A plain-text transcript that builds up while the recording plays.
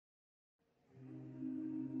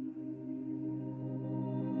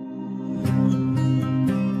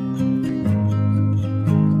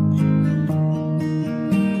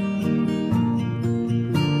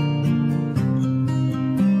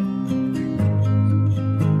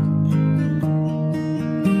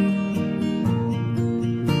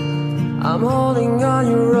I'm holding on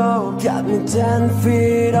your rope, got me 10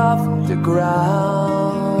 feet off the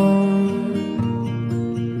ground.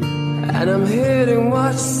 And I'm hearing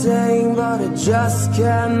what you're saying, but I just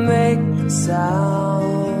can't make a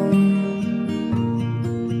sound.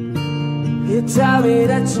 You tell me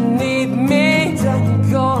that you need me, then you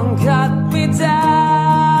go and cut me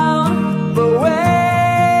down. But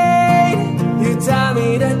wait, you tell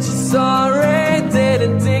me that you're sorry,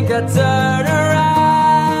 didn't think I'd turn around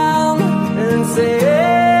and say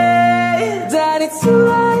that it's too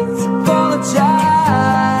late to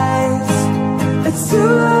apologize. It's too late.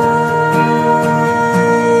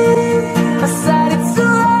 I said it's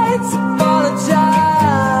too late to apologize.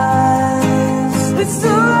 It's too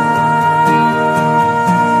late.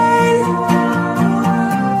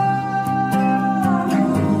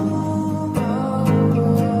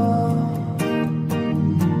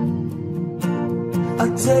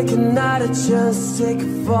 I'll take another chance, take a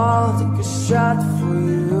fall, take a shot for you.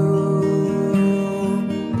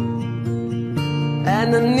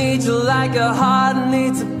 And I need you like a heart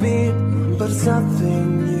needs a beat, but it's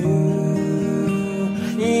nothing new.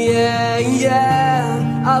 Yeah,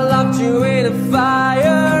 yeah, I loved you in a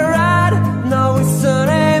fire red, now it's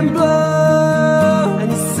turning blue.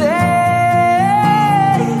 And you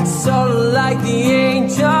say, sort of like the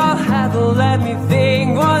angel had to let me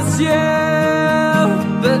think was you.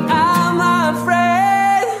 But I'm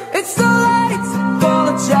afraid it's too late to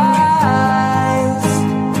apologize.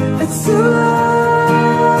 It's too late.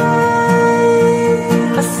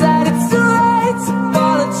 I said it's too late to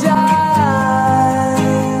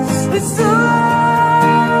apologize. It's too late.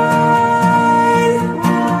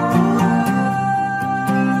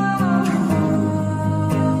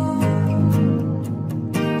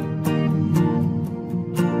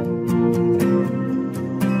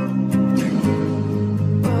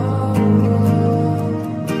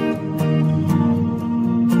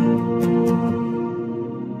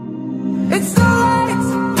 It's too late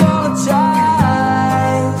to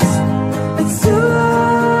apologize. It's too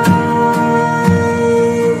late.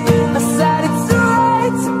 I said it's too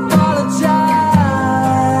late to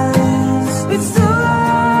apologize. It's too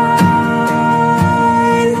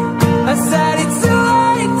late. I said it's too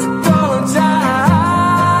late to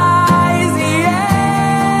apologize.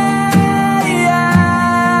 Yeah,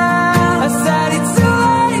 yeah. I said it's too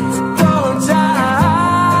late to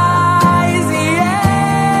apologize. Yeah.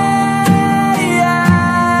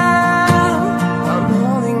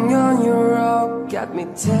 Got me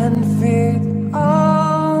 10 feet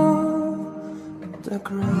off the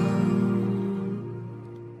ground.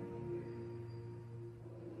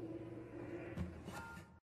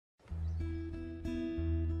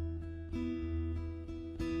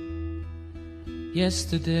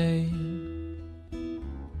 Yesterday,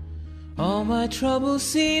 all my troubles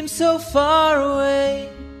seem so far away.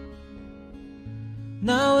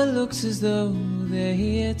 Now it looks as though they're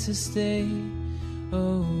here to stay.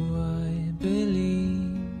 Oh, I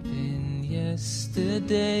believed in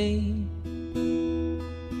yesterday.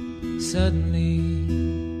 Suddenly,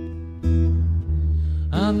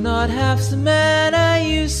 I'm not half the man I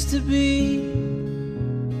used to be.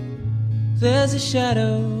 There's a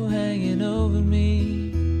shadow hanging over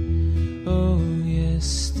me. Oh,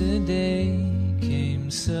 yesterday came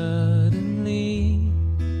suddenly.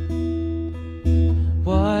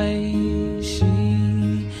 Why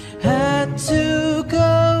she had to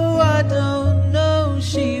go, I don't know,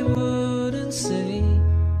 she wouldn't say.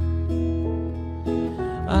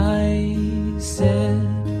 I said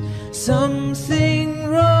something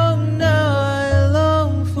wrong, now I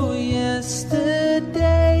long for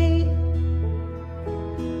yesterday.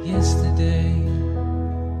 Yesterday,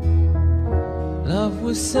 love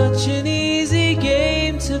was such an easy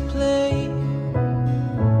game to play.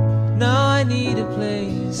 Now I need a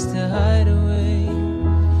place to hide away.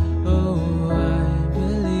 Oh, I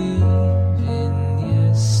believe in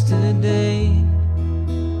yesterday.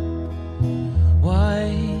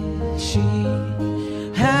 Why she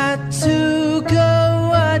had to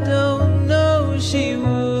go, I don't know, she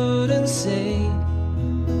wouldn't say.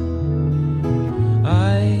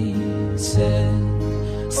 I said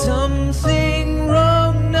something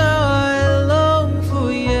wrong, now I long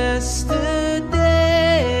for yesterday.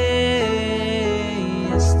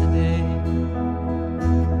 Yesterday,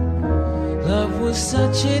 love was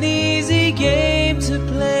such an easy game to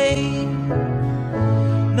play.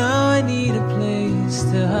 Now I need a place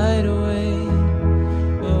to hide away.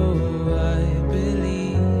 Oh, I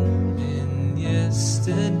believe in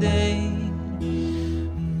yesterday.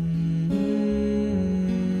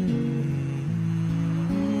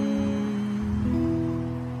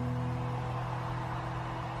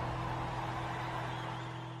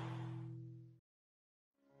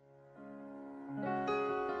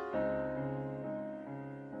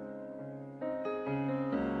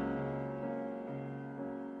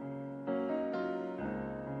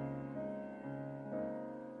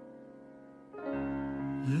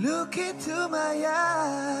 Look into my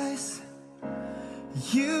eyes,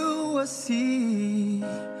 you will see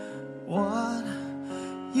what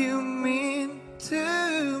you mean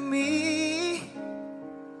to me.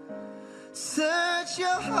 Search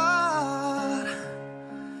your heart,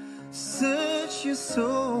 search your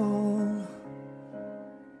soul,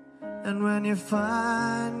 and when you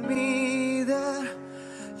find me there,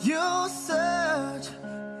 you'll search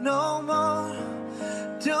no more.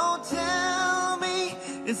 Don't tell me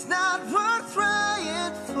it's not worth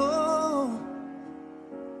trying for.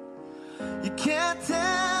 You can't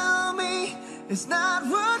tell me it's not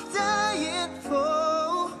worth dying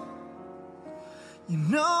for. You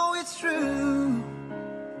know it's true.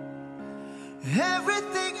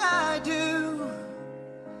 Everything I do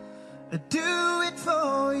it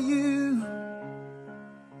for you.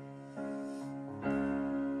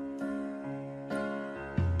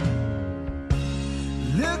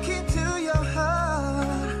 Look into your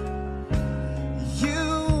heart, you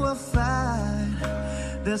will find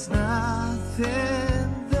there's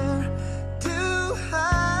nothing there to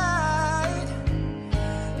hide.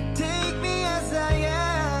 Take me as I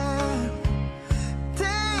am,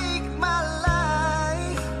 take my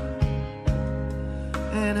life,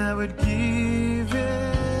 and I would give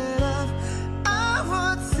it up, I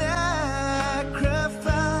would sacrifice.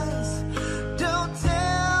 Don't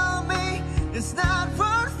tell me it's not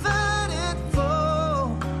worth fighting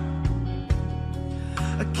for.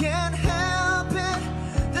 I can't help it,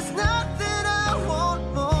 there's nothing I want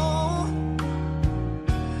more.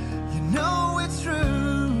 You know it's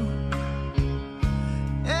true.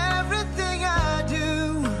 Everything I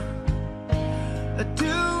do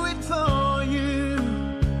it for you.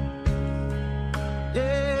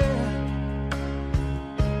 Yeah.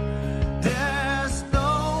 There's no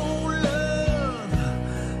love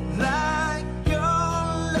like your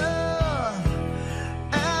love,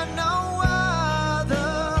 and no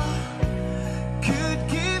other could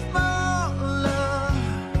give more love.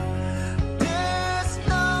 There's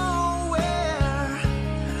nowhere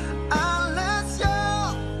unless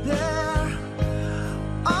you're there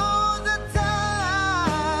all the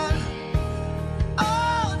time,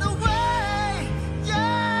 all the way, yeah.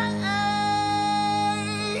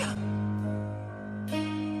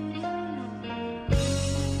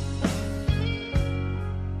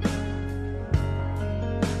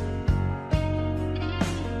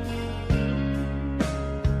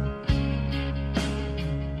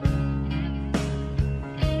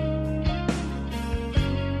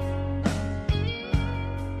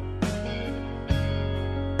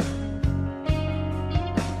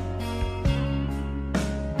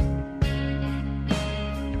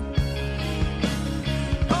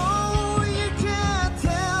 Oh, you can't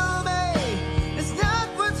tell me it's not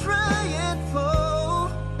worth trying for.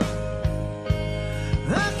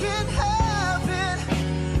 I can't help it,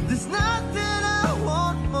 there's nothing I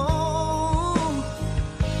want more.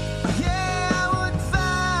 Yeah, I would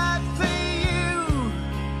fight for you,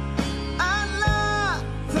 I'd lie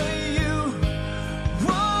for you,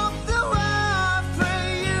 walk the wild for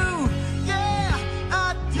you. Yeah,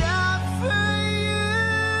 I'd die for you.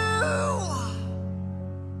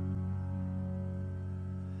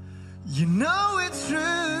 You know it's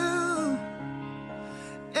true.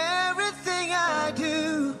 Everything I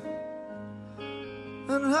do,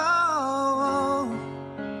 and how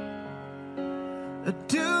I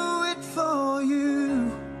do it for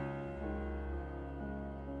you.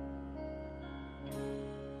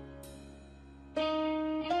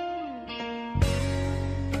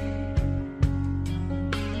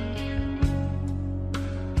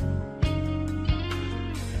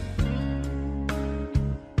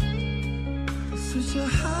 Search your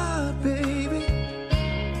heart, baby.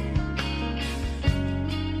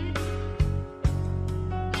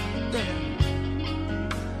 Yeah.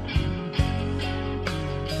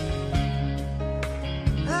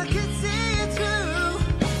 I can see it through.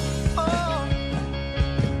 Oh,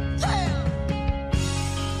 yeah.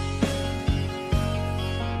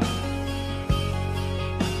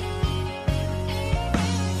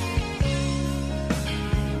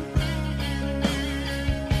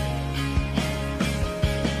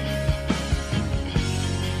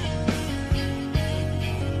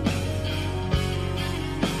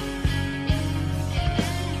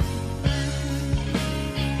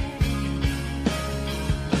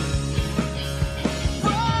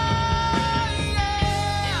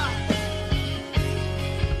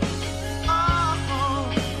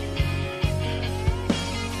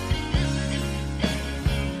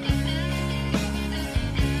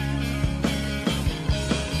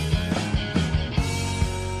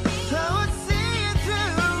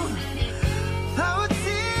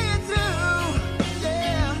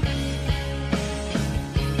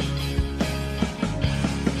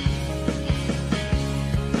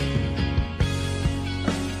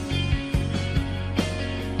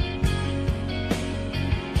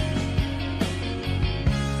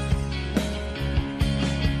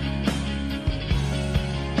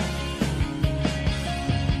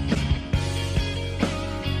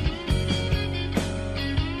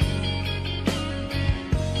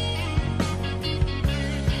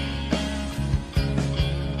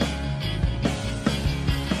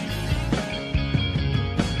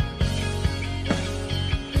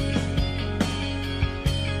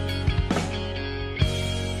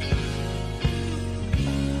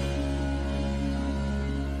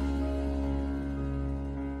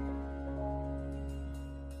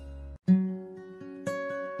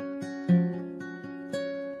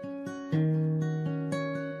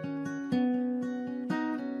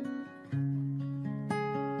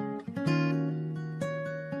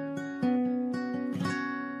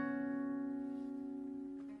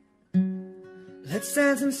 Let's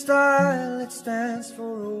dance in style, let's dance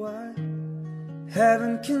for a while.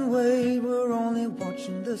 Heaven can wait, we're only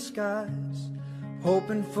watching the skies.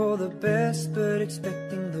 Hoping for the best, but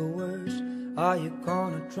expecting the worst. Are you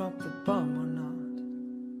gonna drop the bomb or not?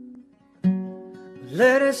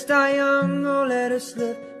 Let us die young or let us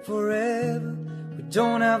live forever. We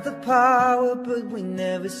don't have the power, but we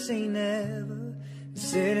never say never.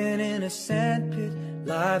 Sitting in a sandpit,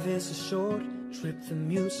 life is a short trip. The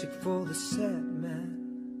music for the sad man.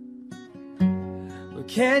 Well,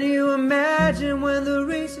 can you imagine when the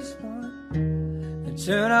race is won and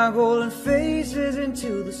turn our golden faces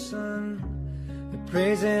into the sun? We're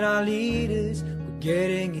praising our leaders, we're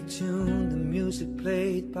getting it tuned. The music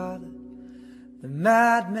played by the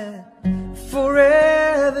madman.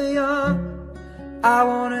 Forever young, I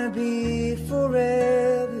wanna be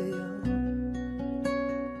forever young.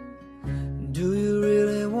 Do you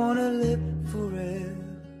really wanna live forever,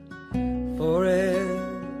 forever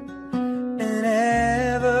and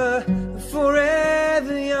ever?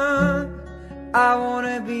 Forever young, I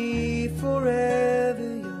wanna be forever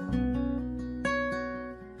young.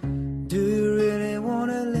 Do you really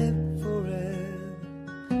wanna live forever,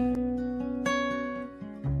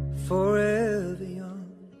 forever young?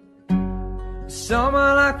 Some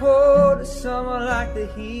are like water, some are like the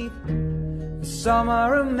heat. Some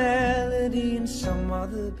are a melody and some are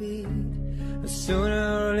the beat. But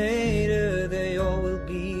sooner or later they all will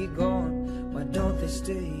be gone. Why don't they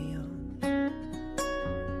stay young?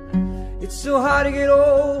 It's so hard to get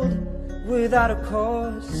old without a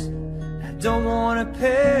cause. I don't wanna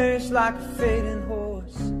perish like a fading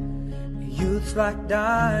horse. Youth's like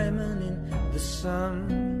diamond in the sun,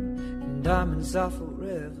 and diamonds are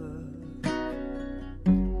forever.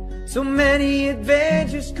 So many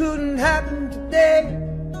adventures couldn't happen today.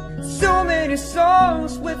 So many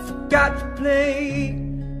songs we forgot to play.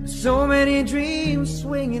 So many dreams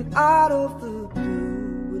swinging out of the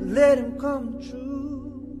blue. We let them come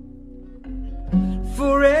true.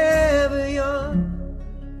 Forever young,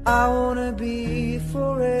 I wanna be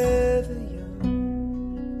forever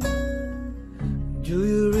young. Do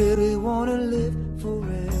you really wanna live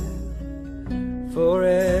forever,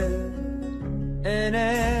 forever and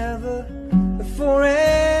ever?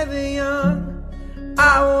 Forever young,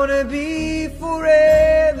 I wanna be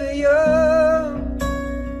forever young.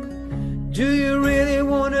 Do you really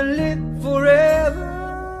wanna live forever,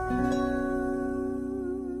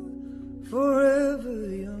 forever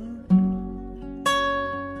young?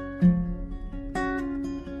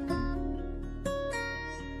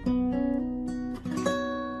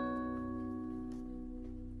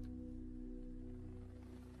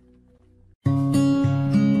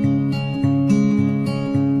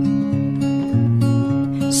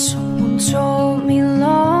 Told me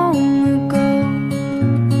long ago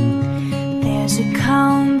there's a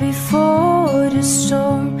calm before the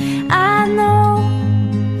storm. I know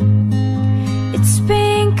it's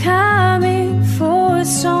been coming for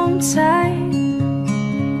some time.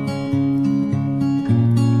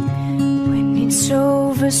 When it's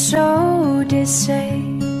over, so they say,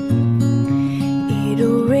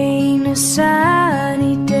 it'll rain a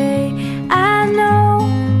sunny day. I know,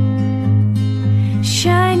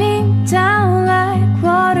 shining down like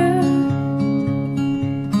water.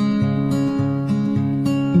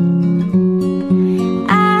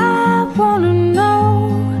 I wanna know,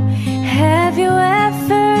 have you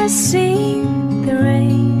ever seen the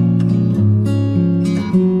rain?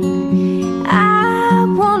 I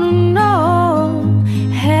wanna know,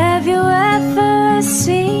 have you ever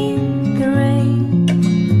seen the rain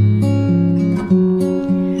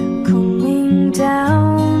coming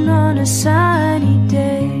down on a sunny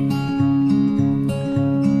day?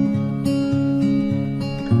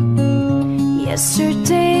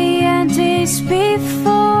 Yesterday and days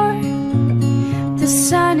before, the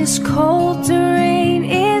sun is cold, the rain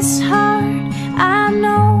is hard. I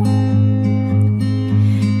know,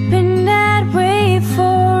 been that way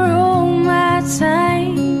for all my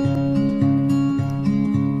time.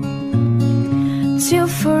 Till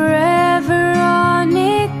forever on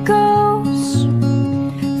it goes,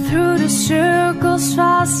 through the circles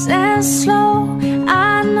fast and slow.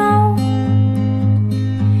 I know,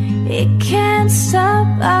 it can't stop,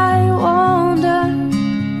 I wonder.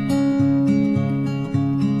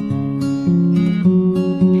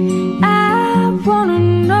 I wanna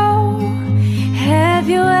know, have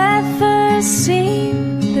you ever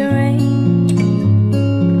seen the rain?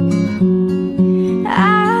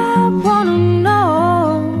 I wanna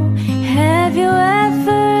know, have you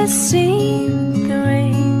ever seen the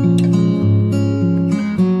rain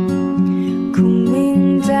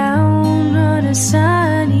coming down on a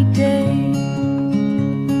sunny day?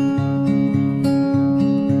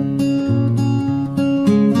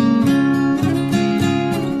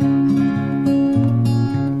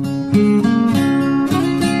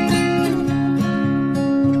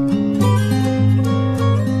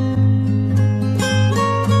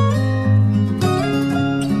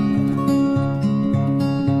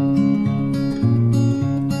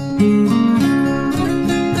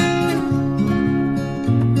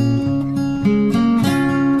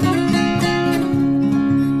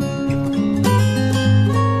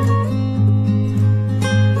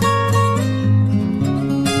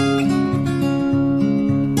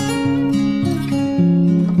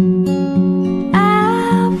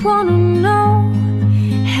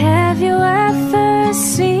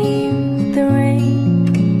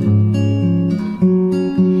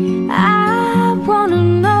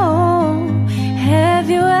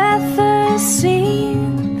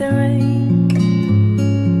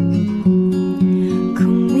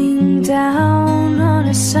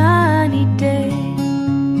 a sunny day.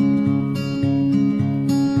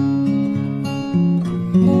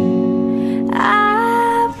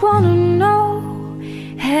 I wanna know,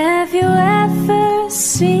 have you ever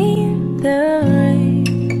seen the rain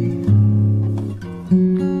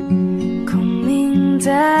coming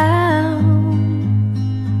down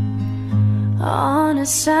on a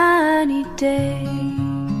sunny day?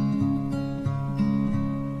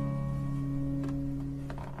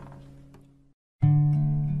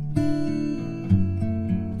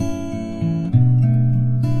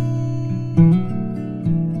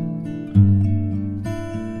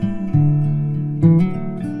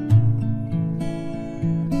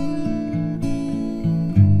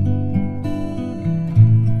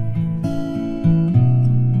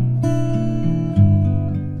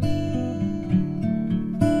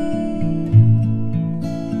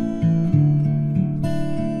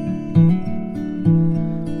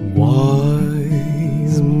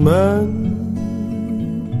 Wise men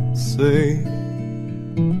say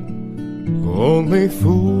only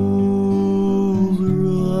fools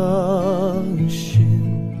rush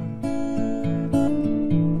in,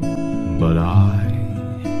 but I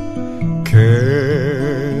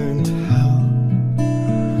can't help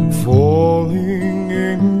falling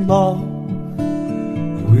in love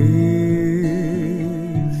with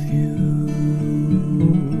you.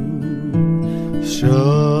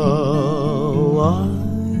 Shall I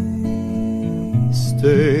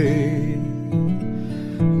stay?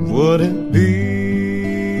 Would it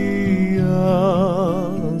be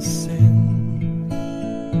a sin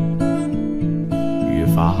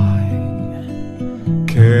if I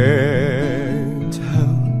can't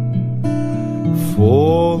help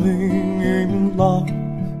falling in love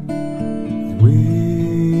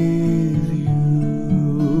with you?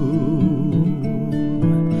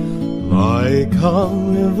 Like a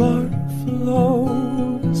river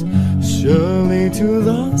flows surely to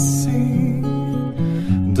the sea,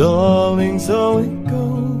 darling, so it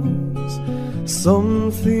goes.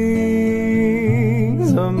 Some things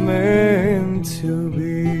are meant to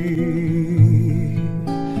be.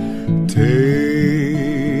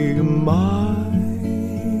 Take my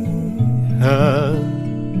hand,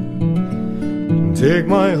 take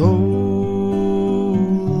my whole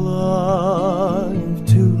life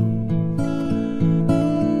too,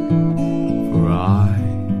 for I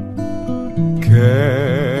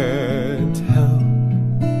can't help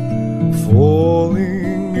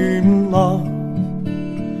falling in love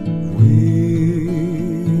with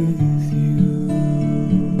you.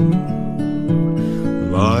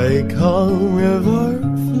 Like a river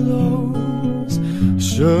flows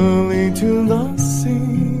surely to the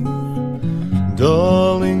sea,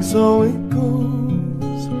 darling, so it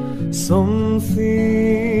goes. Some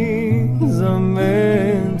things are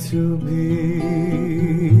meant to be.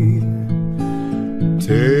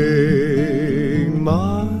 Take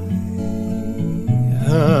my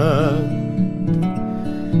hand,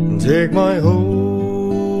 take my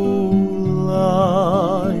whole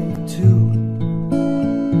life too,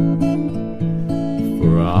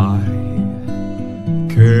 for I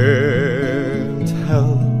can't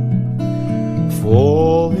help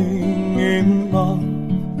falling in love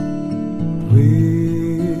with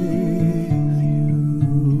you,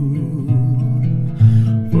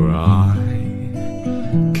 for I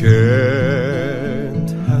can't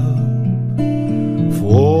help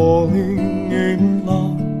falling in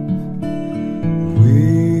love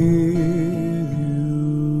with you.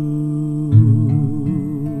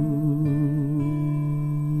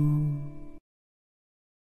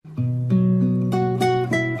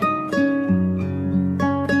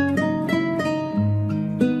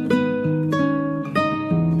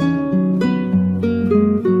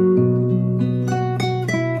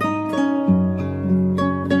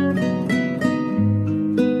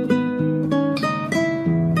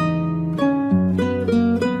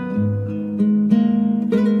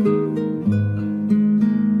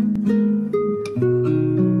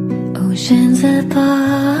 Oceans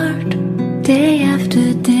apart, day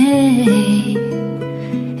after day,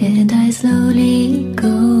 and I slowly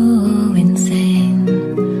go insane.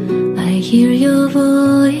 I hear your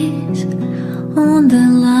voice on the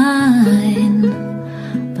line,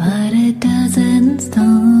 but it doesn't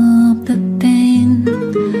stop the pain.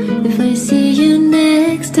 If I see you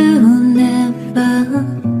next to never,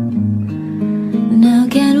 now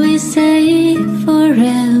can we say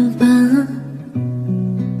forever?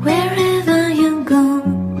 Wherever you go,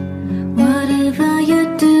 whatever you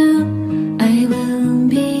do, I will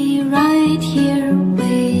be right here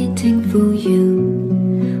waiting for you.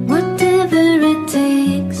 Whatever it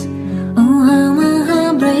takes, oh how my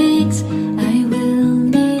heart breaks, I will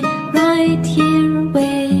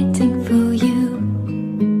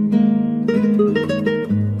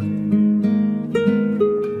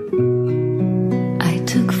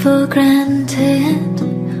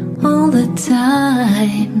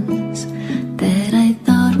times that I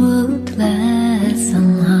thought would last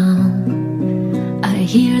somehow. I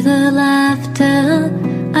hear the laughter,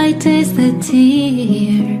 I taste the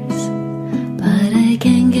tears, but I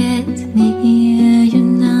can't get near you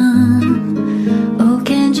now. Oh,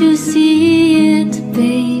 can't you see it,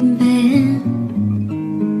 baby?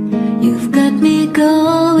 You've got me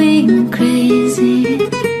going crazy.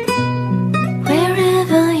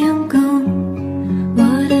 Wherever you go,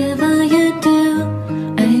 whatever you do,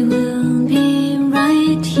 I will be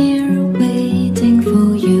right here waiting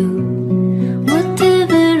for you.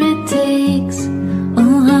 Whatever it takes,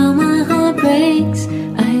 oh how my heart breaks,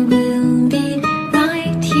 I will be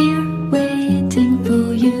right here waiting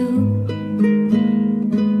for you.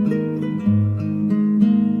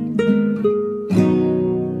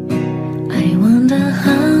 I wonder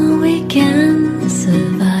how we can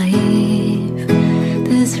survive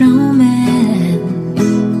this romance,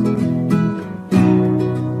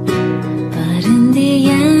 but in the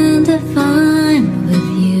end, if I'm with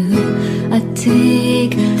you, I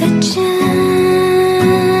take the chance.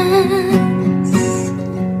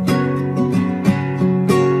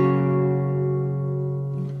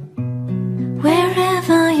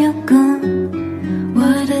 Wherever you go,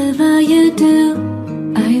 whatever you do,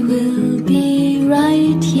 I will be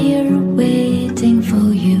right here waiting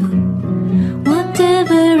for you.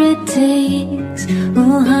 Whatever it takes,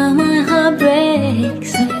 oh how my heart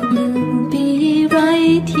breaks, I will be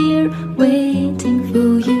right here waiting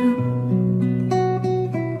for you.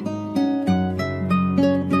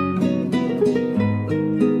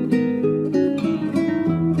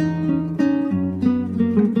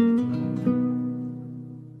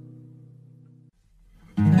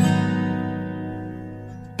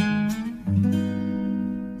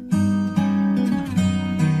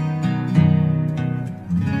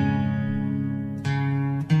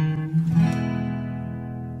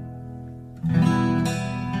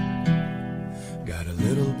 Got a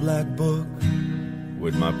little black book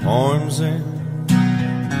with my poems in.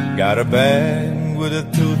 Got a bag with a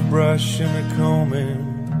toothbrush and a comb in.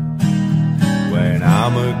 When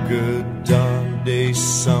I'm a good dark day,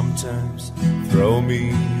 sometimes throw me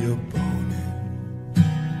a bone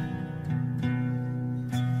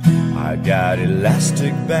in. I got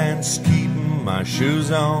elastic bands keeping my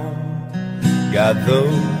shoes on. Got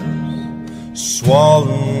those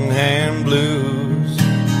swollen hand blues.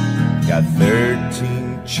 Got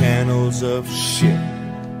 13 channels of shit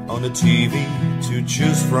on the TV to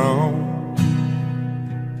choose from.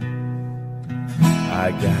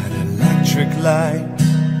 I got electric light.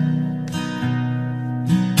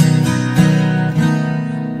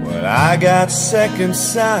 Well, I got second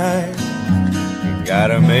sight.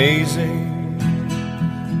 Got amazing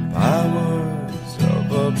powers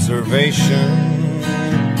of observation.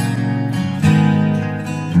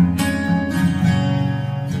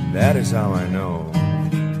 That is how I know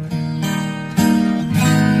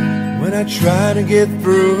when I try to get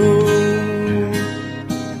through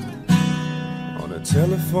on a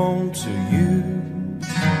telephone to you.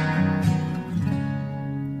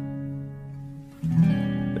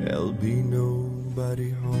 There'll be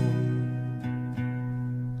nobody home.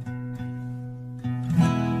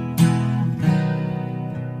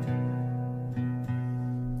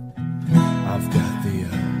 I've got the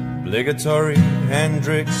obligatory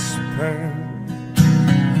Hendrix perm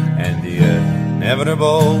and the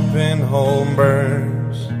inevitable pinhole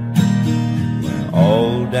burns,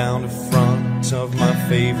 all down the front of my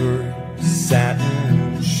favorite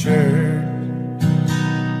satin shirt.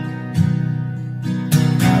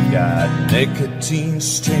 I've got nicotine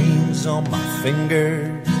stains on my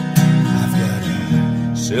fingers. I've got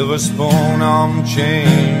a silver spoon on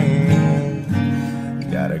chain.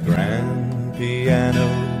 Got a grand piano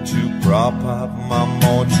to prop up my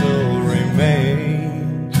mortal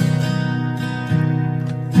remains.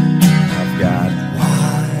 I've got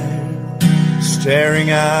wild,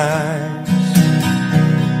 staring eyes.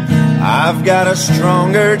 I've got a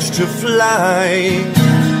strong urge to fly,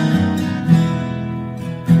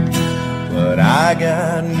 but I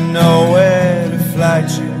got nowhere to fly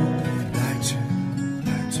to.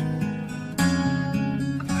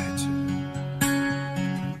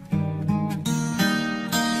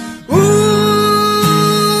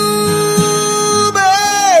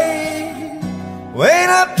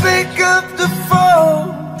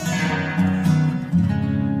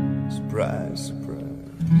 Surprise,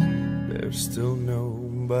 surprise, there's still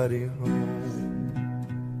nobody home.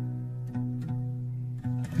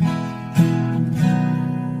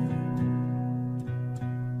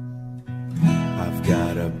 I've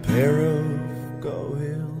got a pair of Go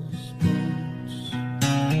Hills boots.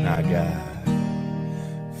 I got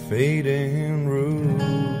fading roots.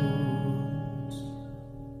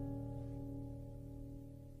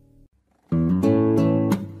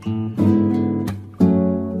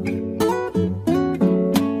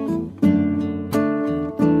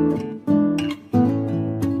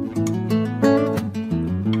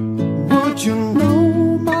 Would you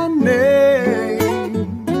know my name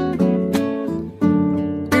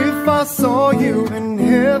if I saw you in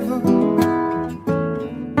heaven?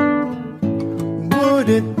 Would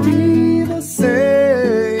it be the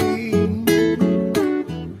same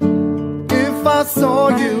if I saw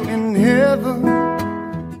you in heaven?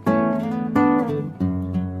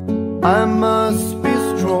 I must be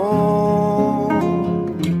strong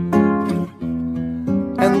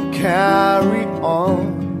and carry on,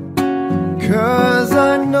 'cause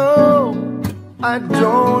I know I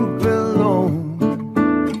don't belong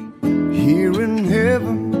here in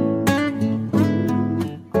heaven.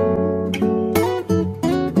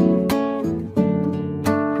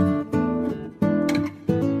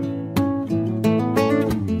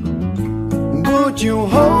 Would you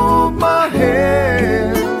hold my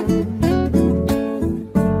hand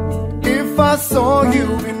if I saw you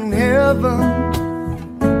in heaven?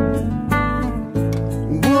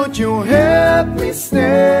 Would you help me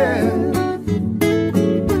stand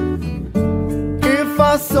if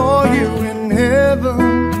I saw you in heaven?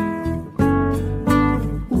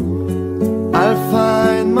 I'll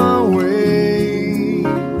find my way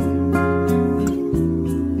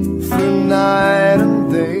through night and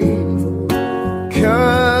day,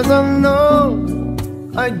 'cause I know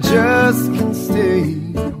I just can't stay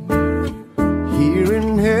here in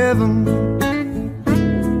heaven.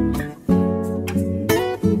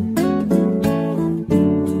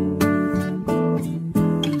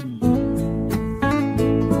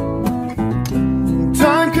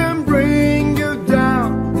 Time can bring you down,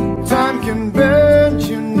 time can bend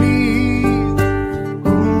your knees.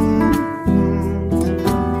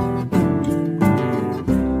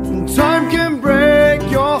 Time can break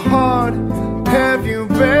your heart, have you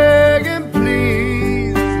beg and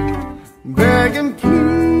please, beg and please.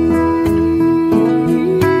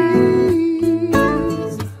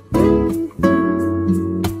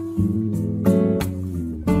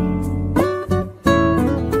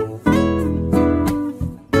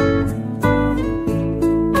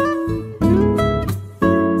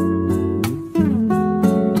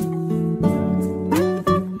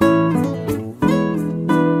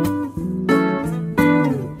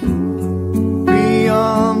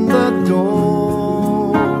 Beyond the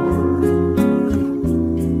door,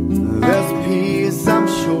 there's peace, I'm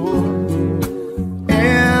sure,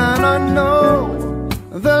 and I know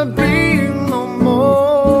there'll be no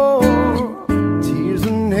more tears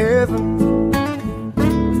in heaven.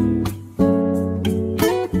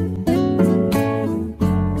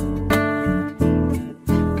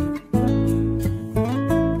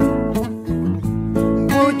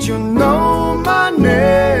 Would you know my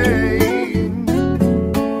name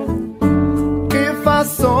if I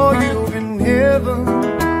saw you in heaven?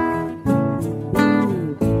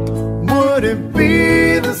 Would it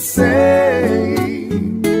be the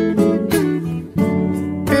same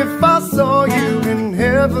if I saw you in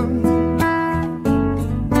heaven?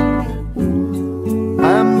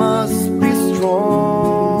 I must be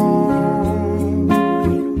strong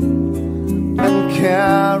and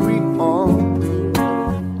carry on,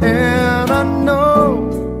 and I know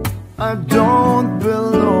I don't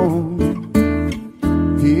belong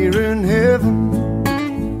here in heaven.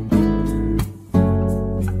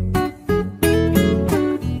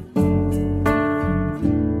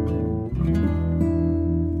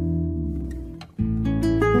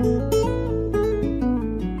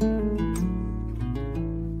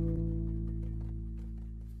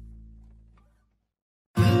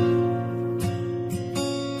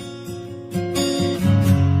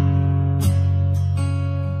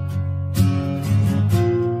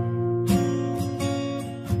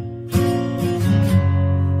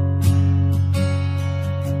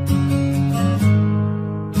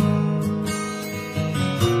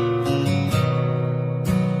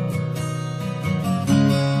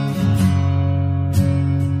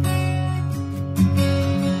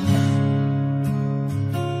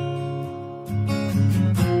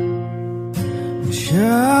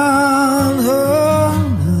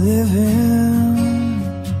 Childhood living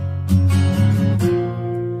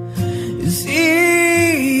is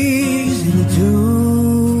easy to do.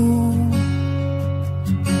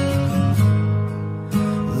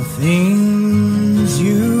 The things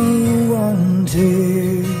you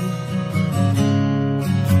wanted,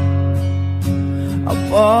 I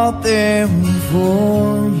bought them for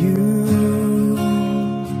you.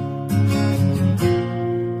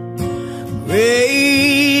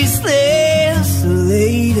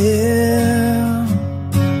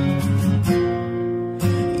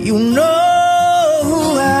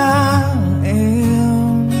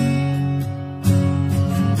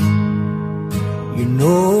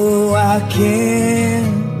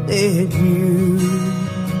 can't let you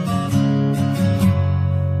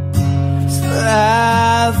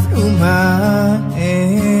slide through my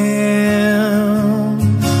hands.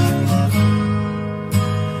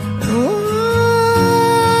 And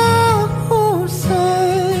what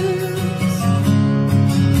horses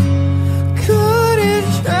couldn't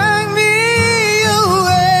drag me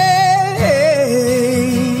away?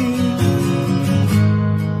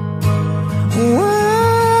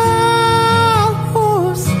 Wild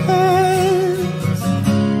horses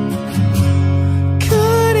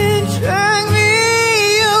couldn't drag me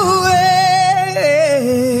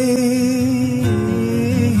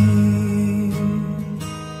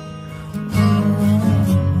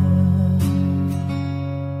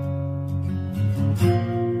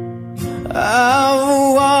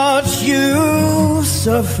I've watched you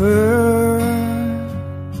suffer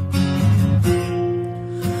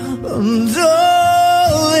under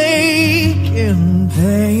ache and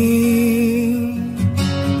pain.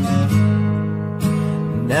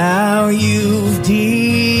 Now you've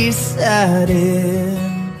decided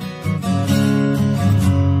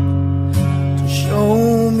to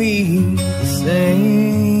show me the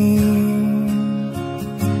same.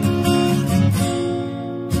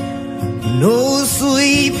 No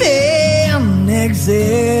sleeping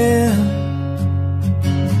exit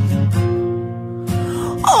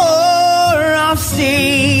or off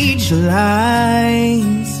stage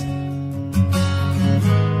lines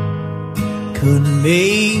could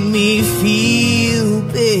make me feel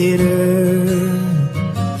better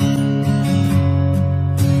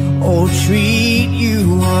or treat you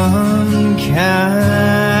unkind.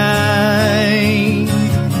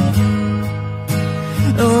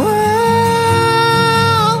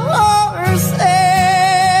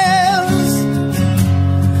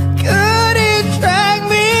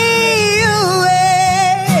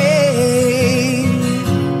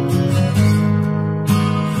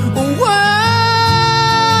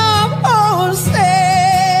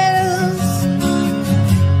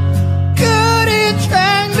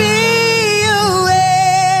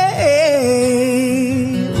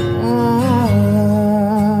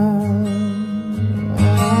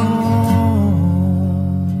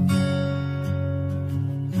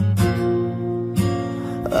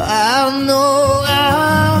 I know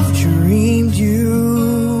I've dreamed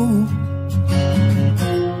you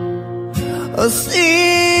a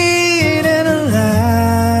seed and a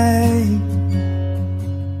light.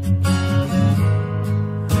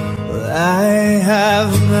 I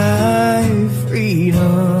have my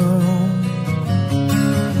freedom,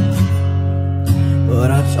 but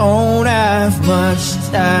I don't have much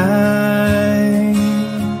time.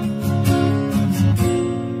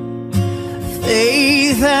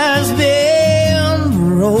 Faith has been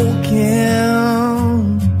broken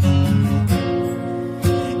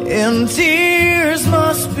and tears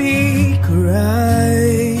must be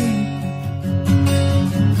cried.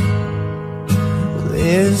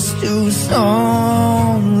 Let's do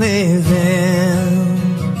some living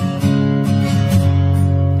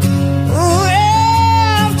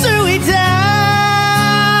after we die.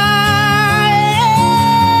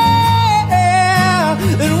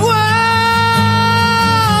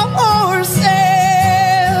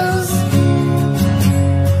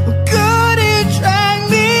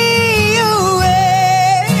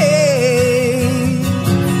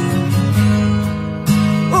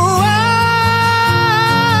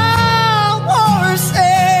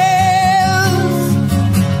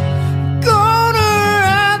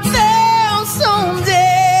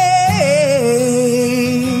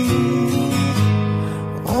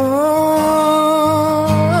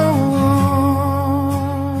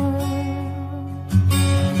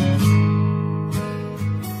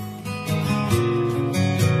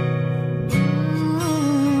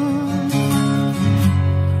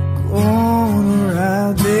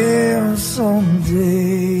 And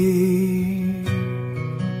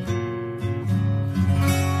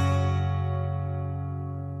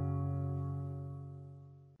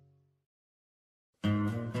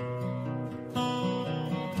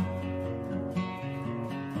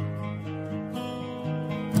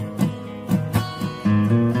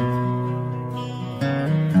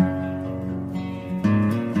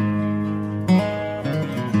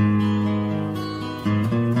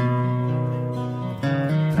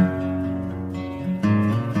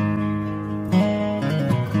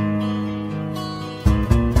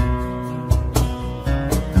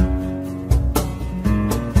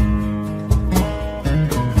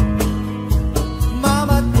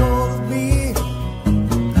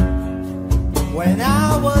When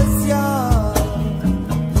I was young,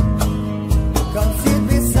 come sit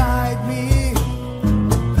beside me.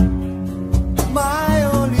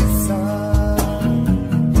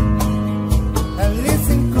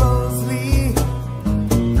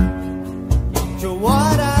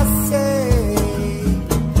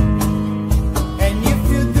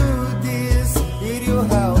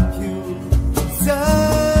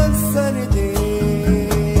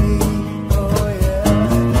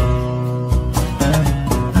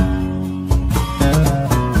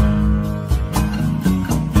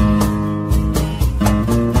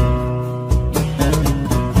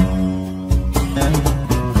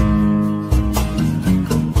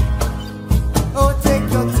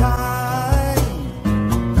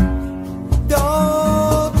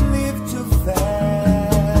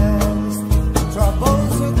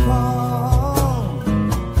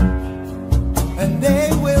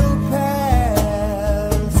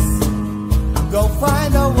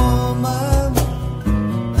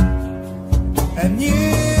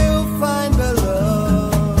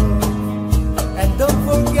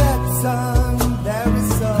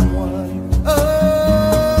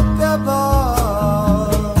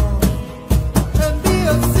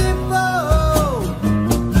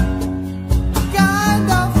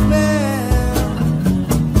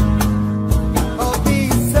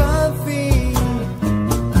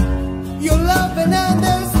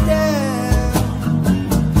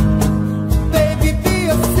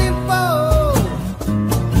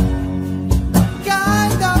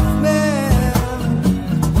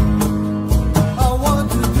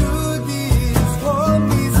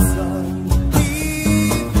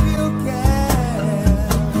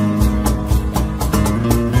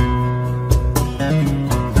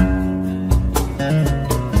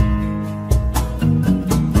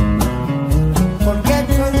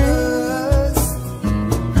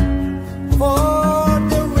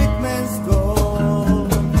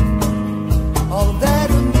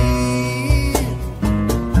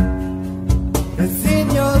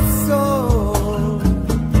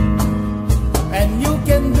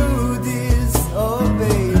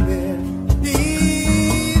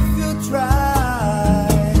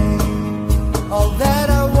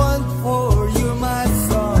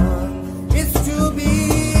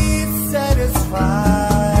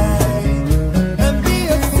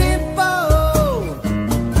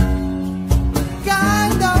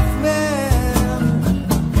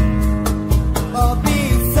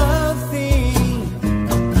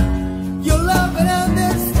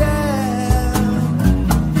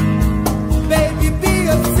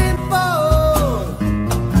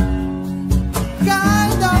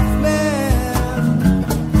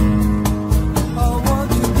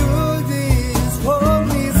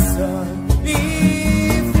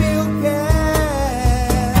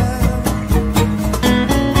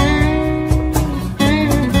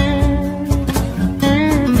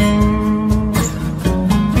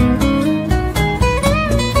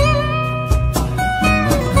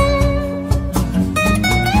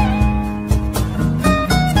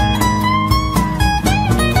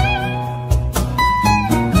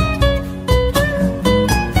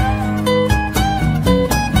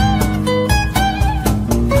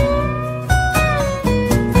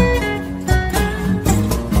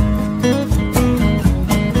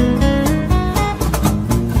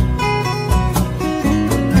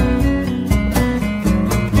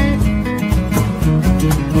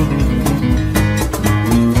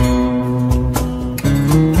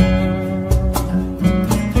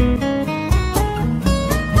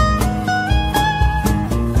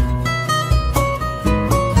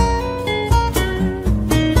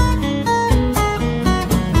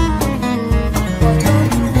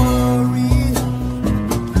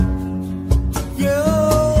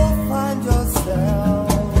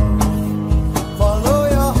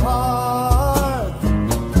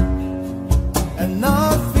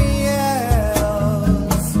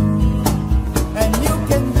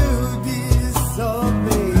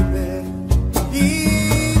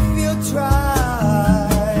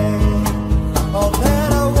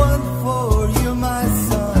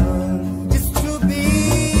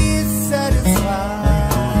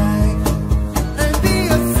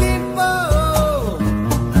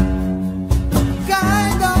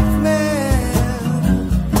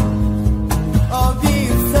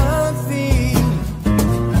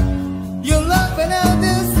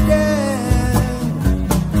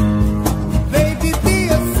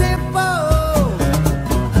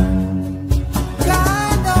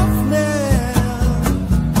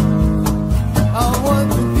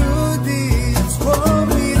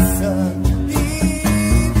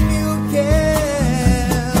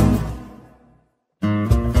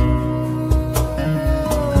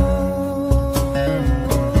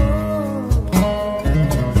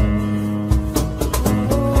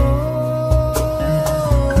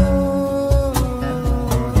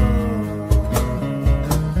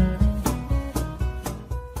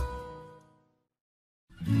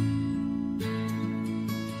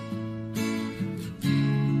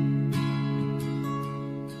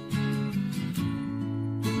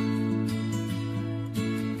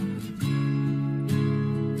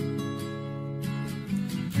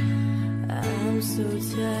 so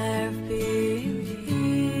tired of being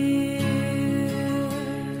here.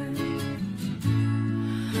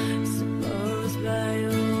 Supposed by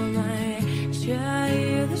all my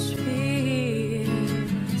childish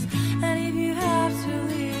fears, and if you have to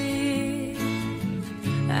leave,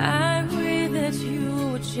 I pray that you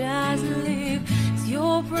would just leave, 'cause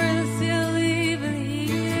your presence still living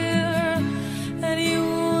here, and you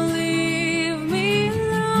won't leave me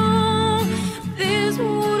alone. This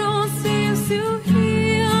wound don't seem to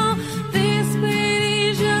heal, this pain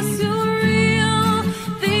is just too real,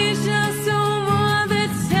 there's just so much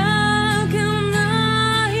that time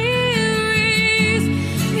cannot erase.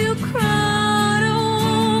 You cried,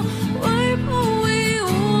 oh, wipe away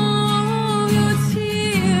all your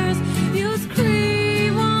tears. You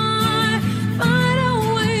scream, I find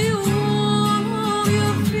away all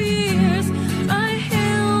your fears. I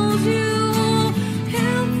held you,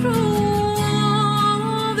 and through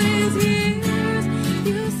all these years,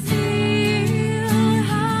 you still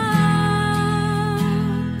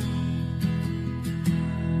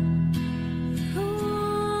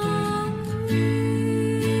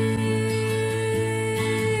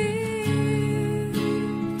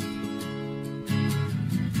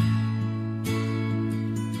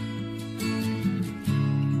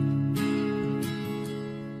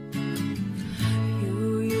You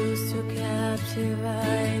used to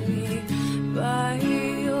captivate me by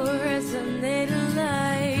your resonating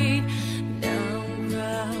light. Now I'm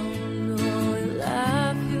proud of all the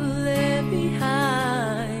life you left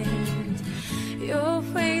behind. Your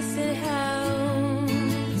face it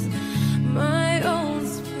hounds my own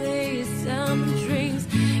place, some dreams.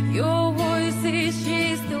 Your voice it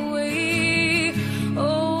chased away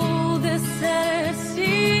all the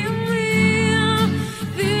sanity in me.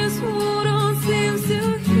 This wound don't seem to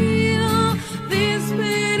heal, this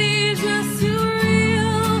pain is just too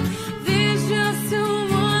real, there's just too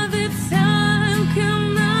much that time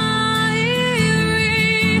cannot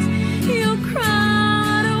erase. You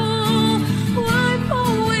cried, oh, wipe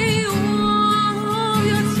away all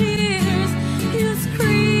your tears. You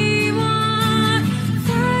scream, I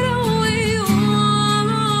fight away all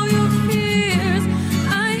of your fears.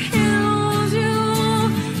 I held you,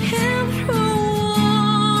 and through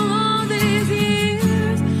all these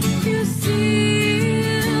years, you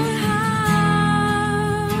still have.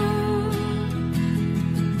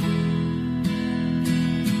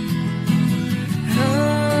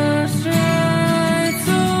 I've tried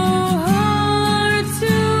so hard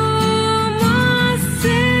to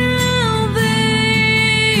myself that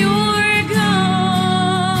you're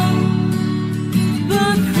gone,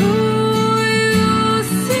 but who you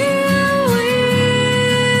still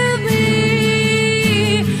with me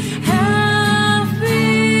have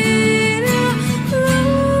been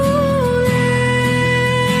lonely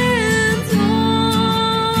and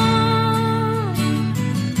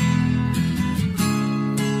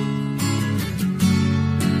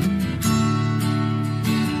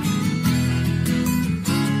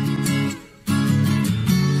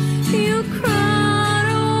You cried,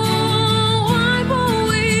 oh, wipe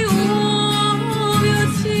away all your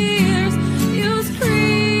tears. You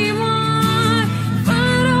scream, I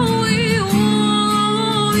fight away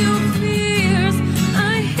all your fears.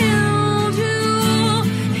 I held you,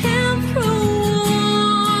 and through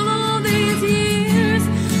all these years,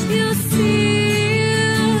 you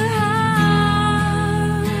still have.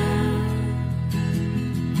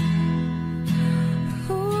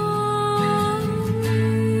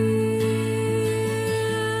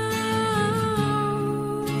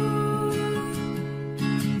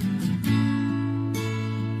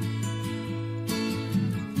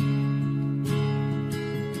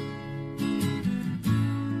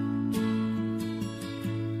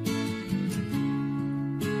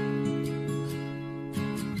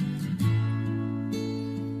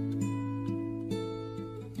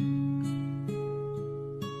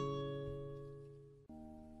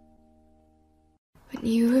 When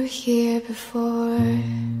you were here before,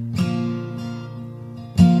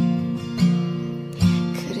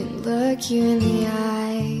 couldn't look you in the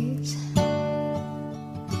eyes.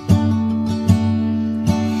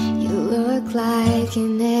 You look like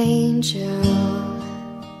an angel.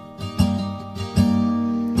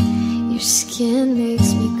 Your skin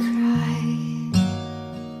makes me cry.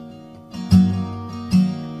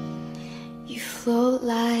 You float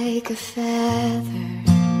like a feather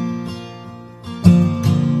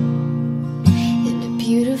in a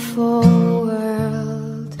beautiful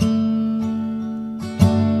world.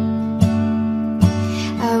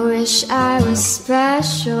 I wish I was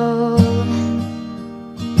special.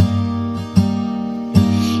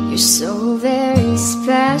 You're so very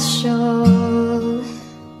special.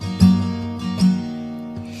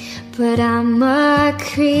 but I'm a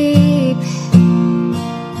creep.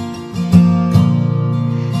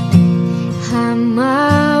 I'm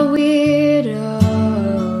a weirdo.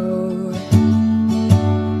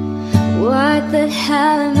 What the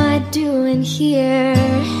hell am I doing here?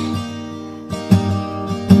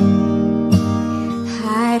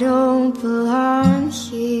 I don't belong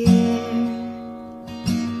here.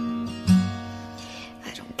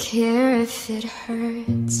 I don't care if it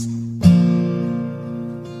hurts.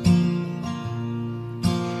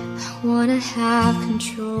 I wanna have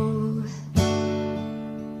control.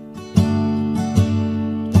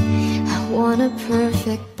 I want a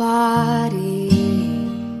perfect body.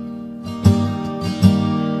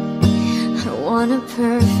 I want a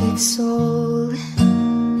perfect soul.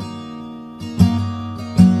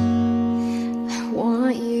 I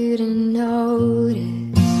want you to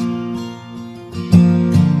notice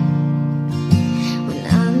when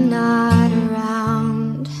I'm not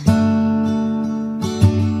around.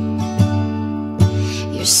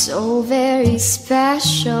 You're so very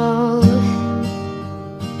special.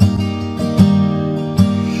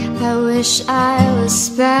 I wish I was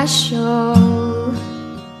special.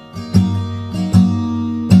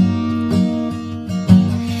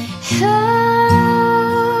 Oh,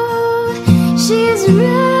 she's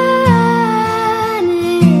running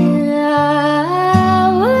away.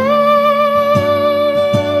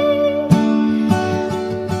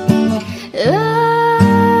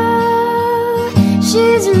 Oh,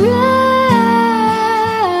 she's running.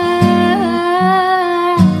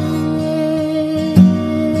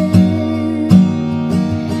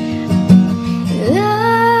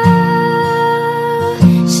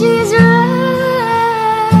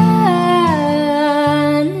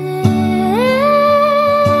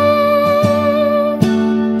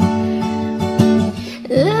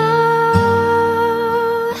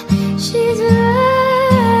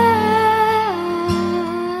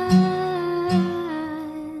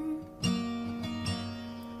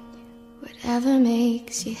 Whatever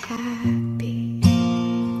makes you happy,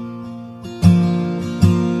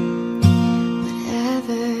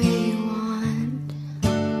 whatever you want.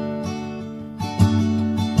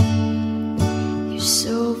 You're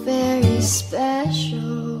so very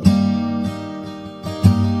special.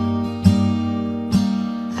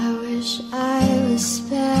 I wish I was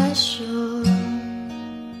special.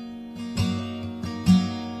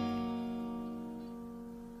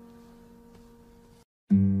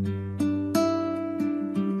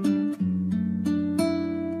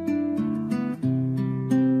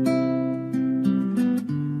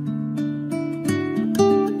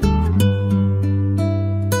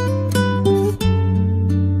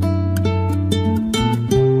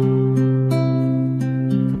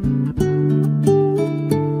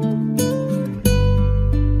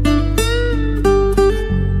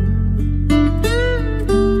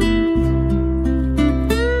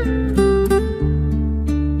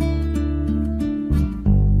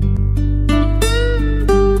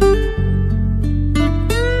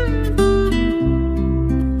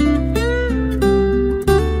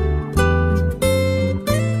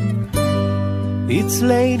 It's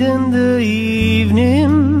late in the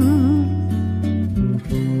evening.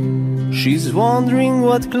 She's wondering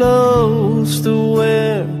what clothes to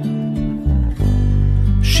wear.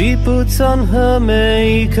 She puts on her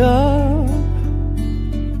makeup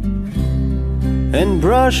and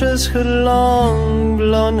brushes her long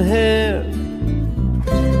blonde hair.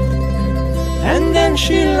 And then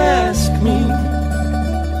she'll ask me,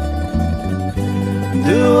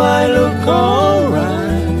 do I look alright?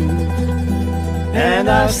 And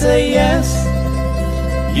I'll say yes,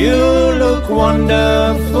 you look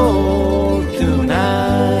wonderful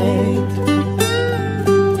tonight.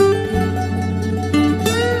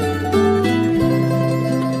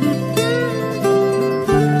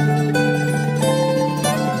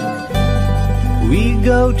 We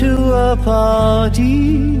go to a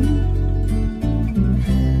party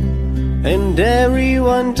and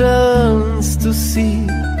everyone turns to see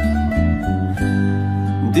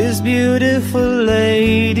this beautiful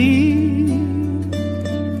lady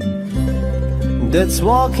that's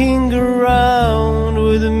walking around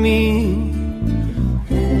with me.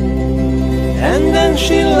 And then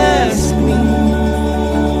she'll ask me,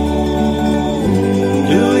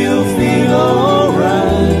 do you feel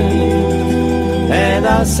alright? And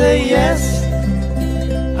I'll say yes,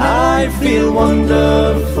 I feel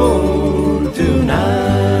wonderful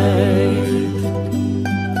tonight.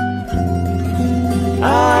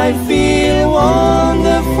 I feel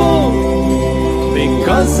wonderful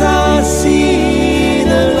because I see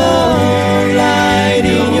the love light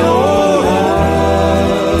in your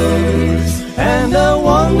eyes, and the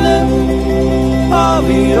wonderful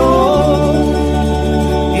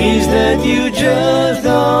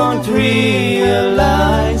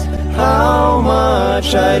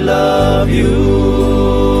much I love you.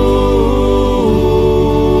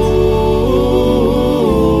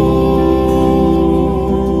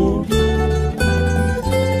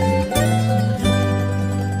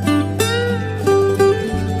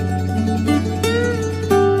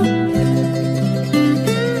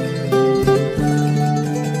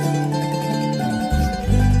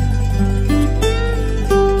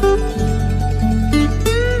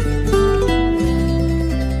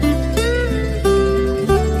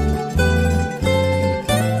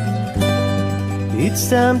 It's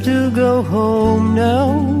time to go home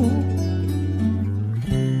now,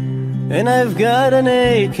 and I've got an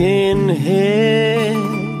aching head,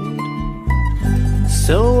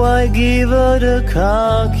 so I give her the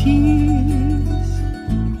car keys,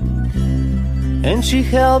 and she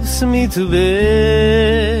helps me to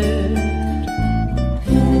bed.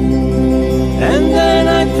 And then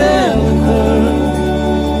I tell her,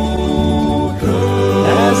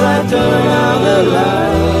 as I turn out the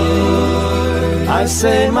light, I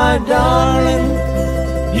say, my darling,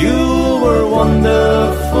 you were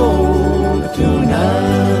wonderful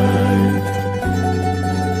tonight.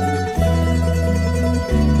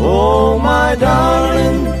 Oh, my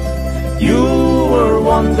darling, you were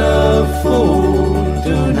wonderful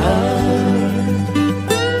tonight.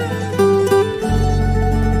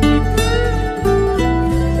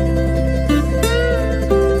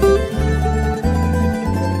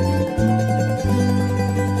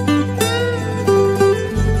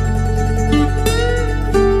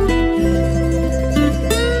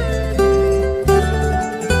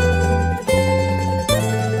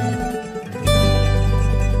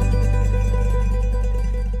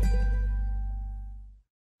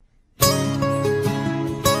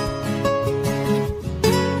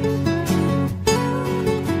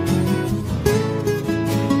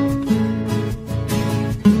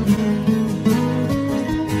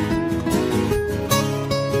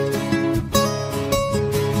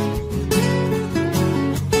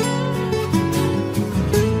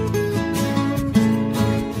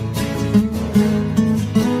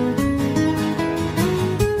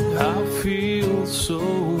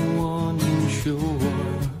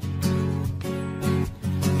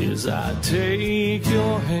 As I take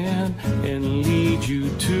your hand and lead you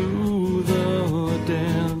to the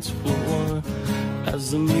dance floor,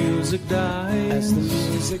 as the music dies,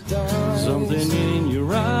 something in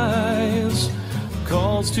your eyes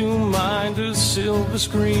calls to mind a silver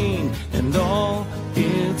screen and all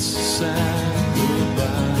its sad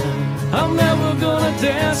goodbye. I'm never gonna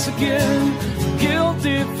dance again.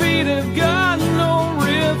 Guilty feet have got no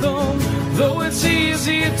rhythm, though it's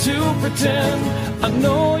easy to pretend. I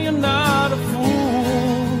know you're not a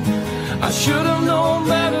fool. I should have known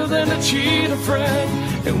better than to cheat a friend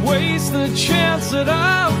and waste the chance that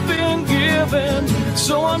I've been given.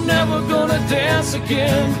 So I'm never gonna dance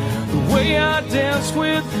again the way I danced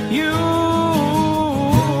with you.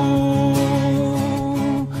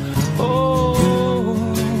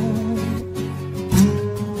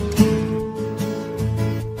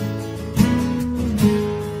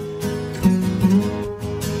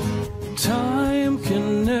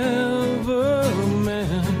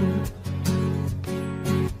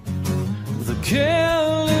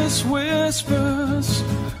 Careless whispers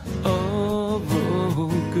of a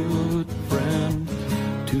good friend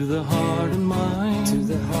to the heart and mind.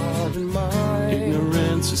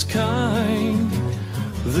 Ignorance is kind.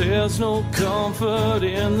 There's no comfort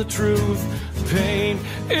in the truth. Pain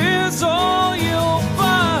is all you'll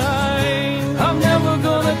find. I'm never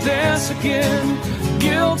gonna dance again.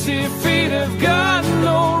 Guilty feet have got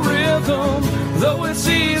no rhythm, though it's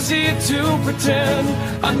easy to pretend.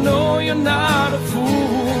 I know you're not a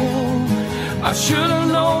fool. I should have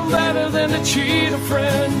known better than to cheat a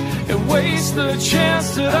friend and waste the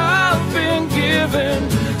chance that I've been given.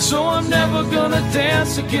 So I'm never gonna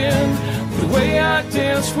dance again the way I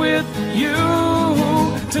danced with you.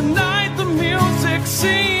 Tonight the music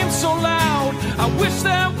seems so loud. I wish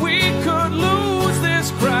that we could lose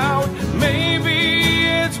this crowd. Maybe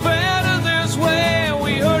it's better this way.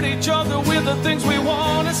 We hurt each other with the things we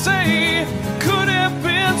want to say. Could have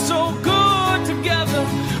been so good together.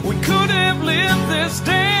 We could have lived this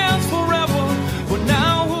dance forever. But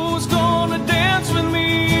now who's gonna dance with me?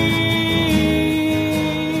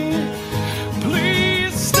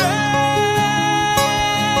 Please stay.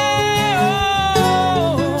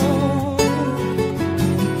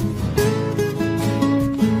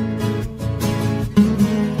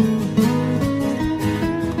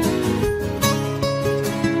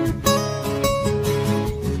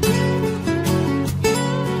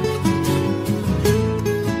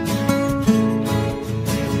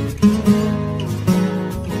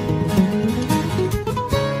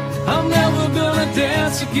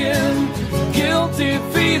 again. Guilty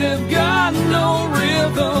feet have got no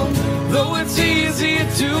rhythm, though it's easy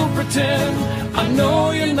to pretend. I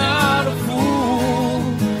know you're not a fool.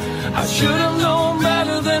 I should have known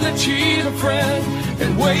better than to cheat a friend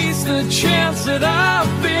and waste the chance that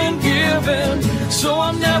I've been given. So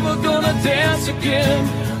I'm never gonna dance again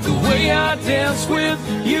the way I dance with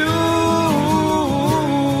you.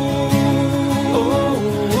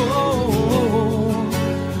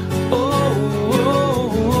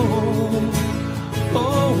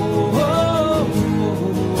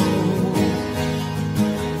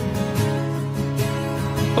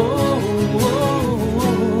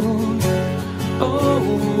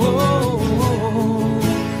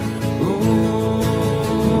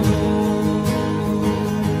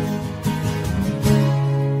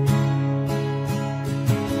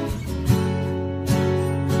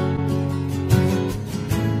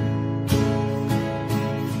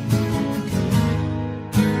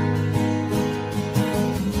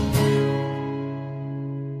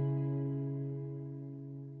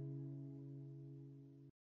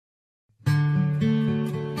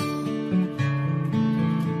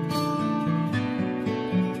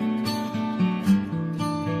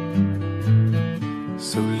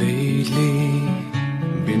 So lately,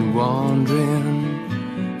 been wondering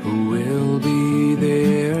who will be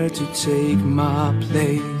there to take my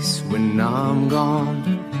place when I'm gone.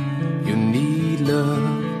 You need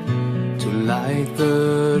love to light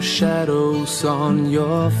the shadows on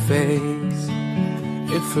your face.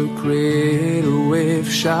 If a great wave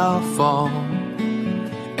shall fall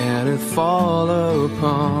and it fall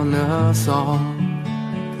upon us all,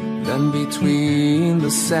 then between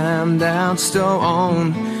the sand and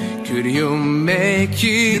stone, could you make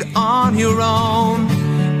it on your own?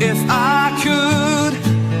 If I could,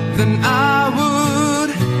 then I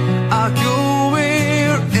would. I'll go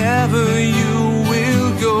wherever you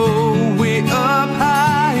will go, way up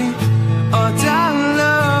high or down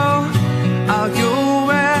low. I'll go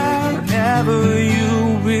wherever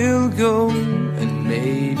you will go, and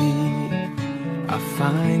maybe I'll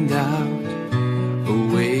find out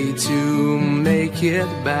a way to make it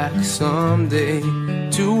back someday,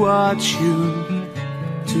 to watch you,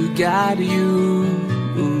 to guide you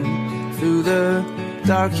through the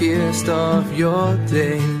darkest of your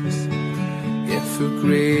days. If a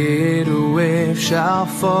great wave shall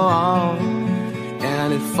fall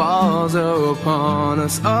and it falls upon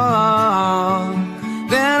us all,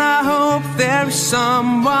 then I hope there's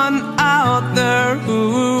someone out there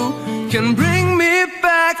who can bring me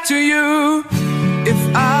back to you. If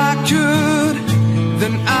I could,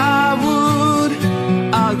 then I would.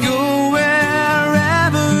 I'll go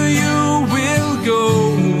wherever you will go,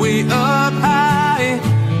 way up high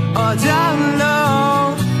or down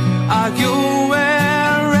low. I'll go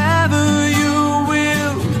wherever you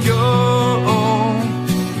will go.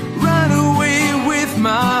 Run away with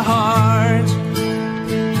my heart,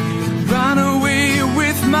 run away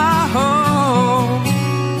with my home,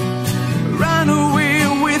 run away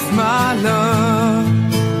with my love.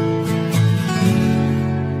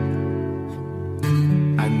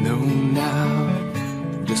 I know now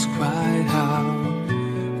just quite how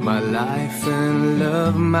my life and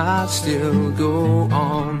love might still go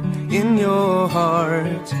on. In your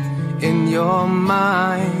heart, in your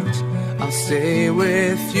mind, I'll stay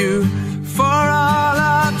with you for all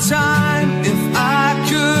our time. If I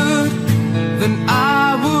could, then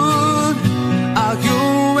I would. I'll go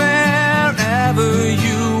wherever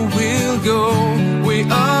you will go, way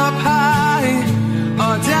up high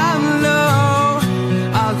or down low.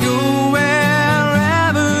 I'll go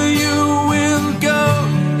wherever you will go.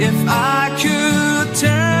 If I could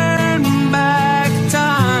turn back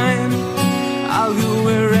time, I'll go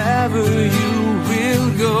wherever you will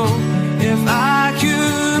go. If I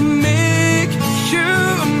could make you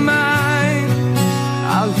mine,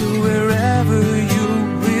 I'll go wherever you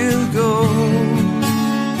will go.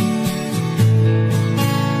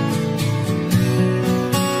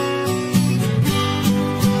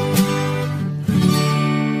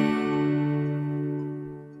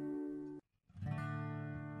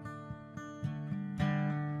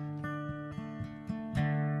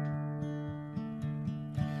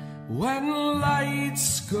 When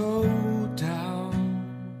lights go down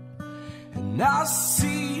and I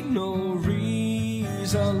see no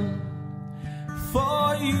reason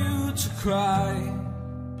for you to cry,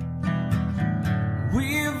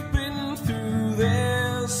 we've been through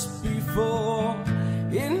this before,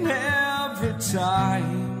 in every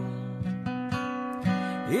time,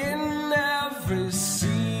 in every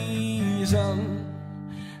season.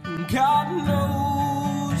 God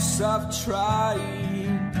knows I've tried,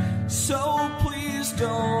 so please please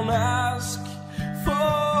don't ask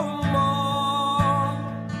for more.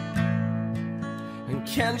 And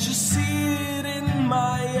can't you see it in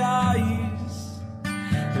my eyes?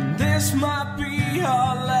 And this might be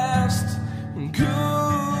our last goodbye.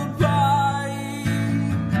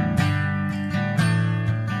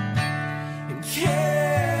 And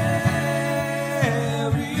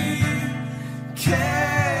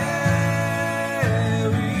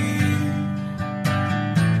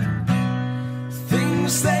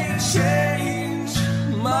things they change,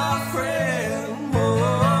 my friend.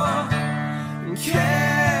 Oh, carry.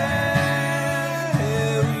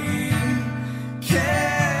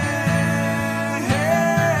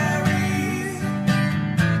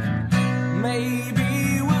 Maybe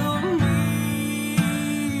we'll meet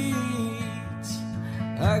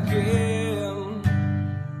again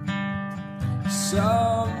somewhere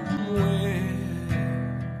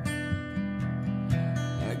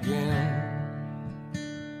again.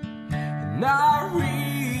 And I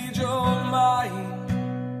read your mind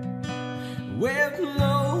with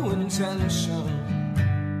no intention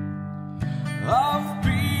of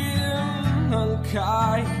being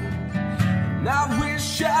unkind. And I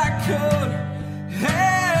wish I could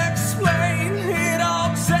explain. It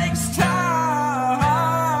all takes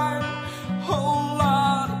time, whole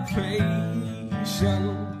lot of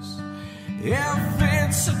patience. If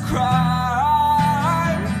it's a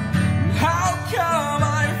crime, how come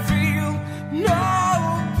I feel no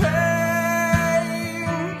pain?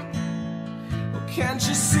 Oh, can't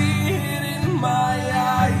you see it in my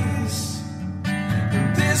eyes?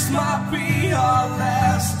 And this might be our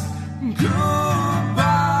last goodbye.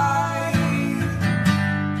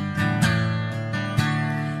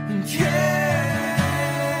 And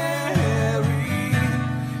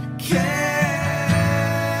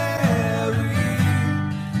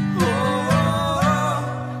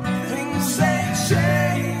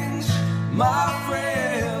change, my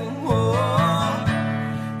friend. Oh,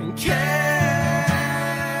 and carry.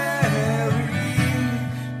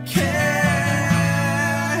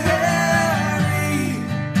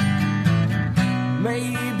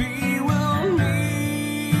 Maybe we'll meet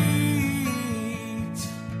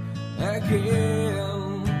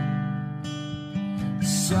again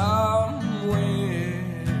somewhere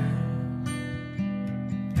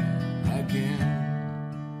again.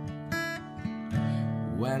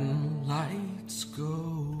 When lights go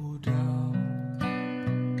down,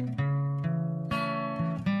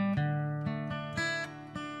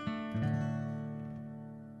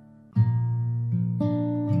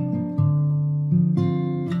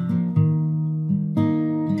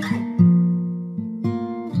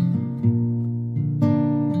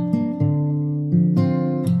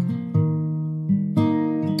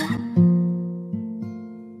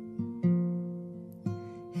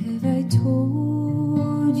 have I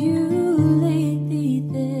told you lately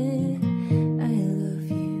that I love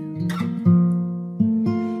you?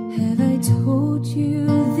 Have I told you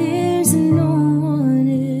there's no one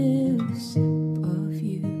else above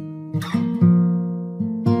you?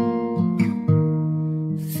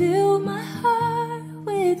 Fill my heart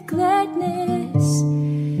with gladness,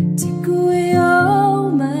 take away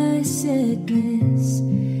all my sadness,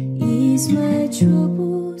 ease my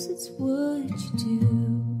troubles, it's what you do.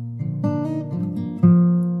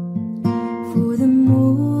 For the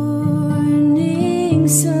morning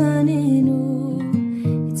sun in all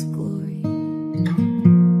its glory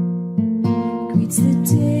greets the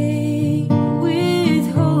day with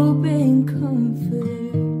hope and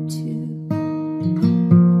comfort too.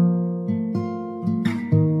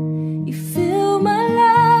 You fill my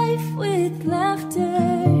life with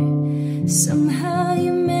laughter, somehow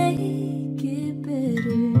you make it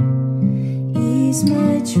better, ease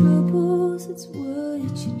my troubles, it's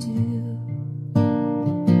what you do.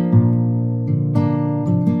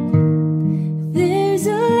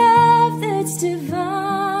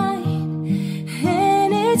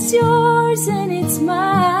 It's yours and it's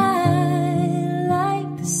mine,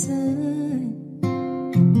 like the sun.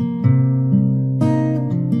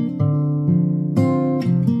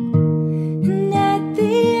 And at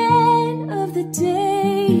the end of the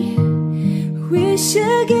day, we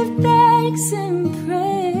should give thanks and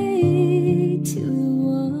pray to the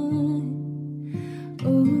one,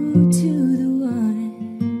 oh, to the one.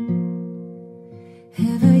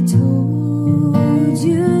 Have I told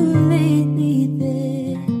you lately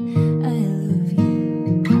that I love you?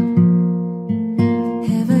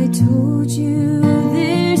 Have I told you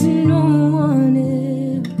there's no one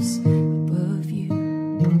else above you?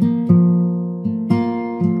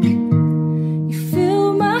 You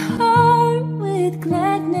fill my heart with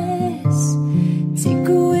gladness, take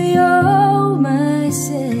away all my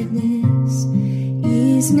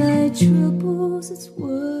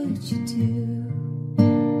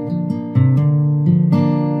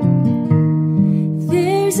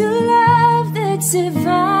it's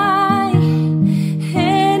divine,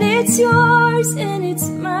 and it's yours and it's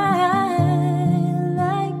mine,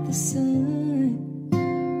 like the sun.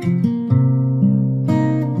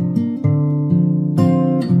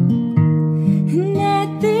 And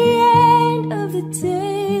at the end of the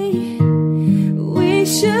day, we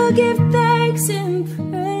should give thanks and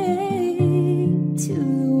pray to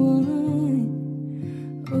the one,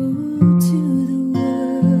 oh, to the one.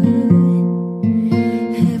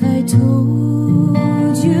 Have I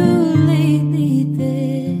told you lately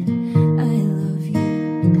that I love you?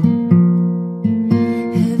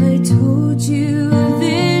 Have I told you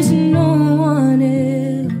there's no one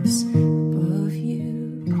else above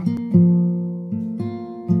you?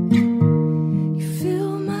 You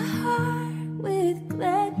fill my heart with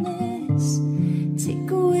gladness,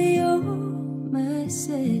 take away all my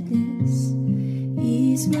sadness,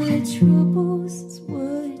 ease my troubles, it's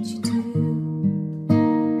what you do.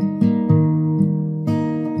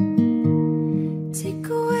 Take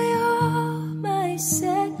away all my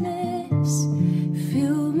sadness,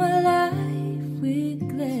 fill my life with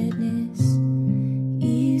gladness,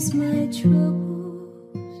 ease my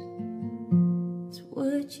troubles, it's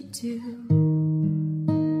what you do.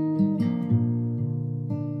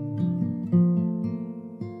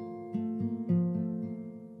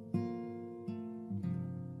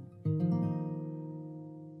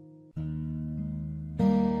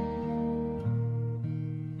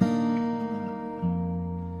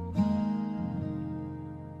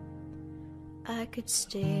 I could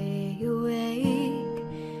stay awake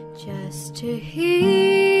just to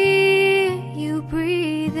hear you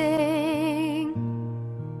breathing,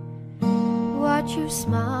 watch you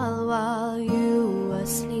smile while you are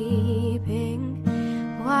sleeping,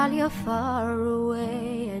 while you're far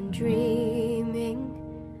away and dreaming.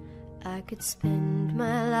 I could spend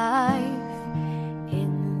my life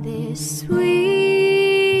in this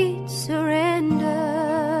sweet surrender.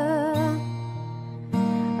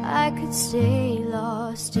 I could stay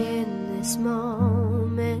lost in this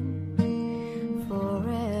moment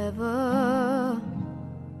forever.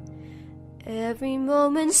 Every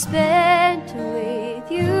moment spent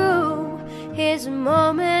with you is a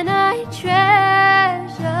moment I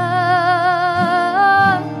treasure.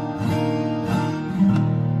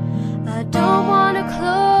 I don't want to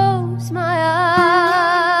close my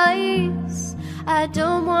eyes, I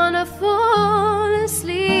don't want to fall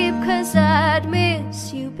asleep, 'cause I'd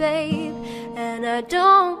miss you, babe, and I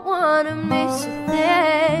don't want to miss a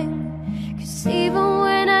thing. 'Cause even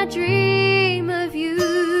when I dream of you,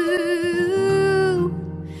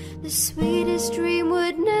 the sweetest dream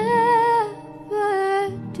would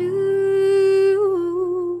never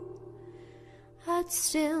do. I'd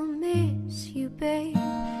still miss you, babe,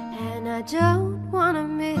 and I don't want to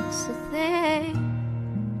miss a thing.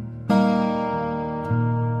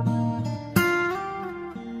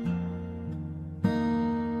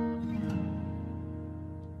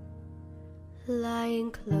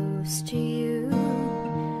 Lying close to you,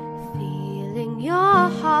 feeling your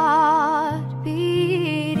heart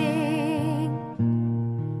beating,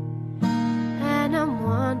 and I'm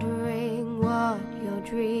wondering what you're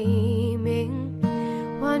dreaming,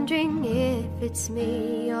 wondering if it's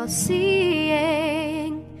me you're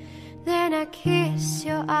seeing. Then I kiss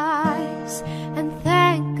your eyes and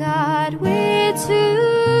thank God we're together.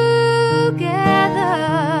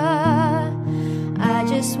 I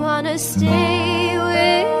just wanna stay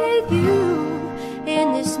with you in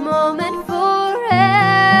this moment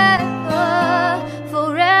forever,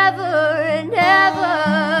 forever and ever.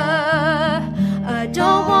 I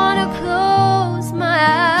don't wanna close my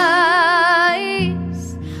eyes,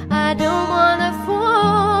 I don't wanna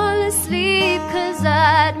fall asleep, 'cause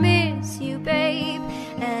I'd miss you, babe,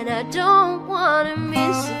 and I don't wanna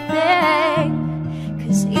miss a thing.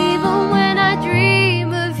 'Cause even when I dream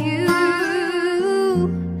of you,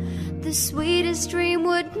 the sweetest dream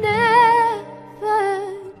would never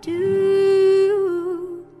do.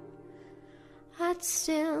 I'd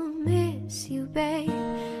still miss you, babe,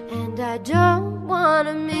 and I don't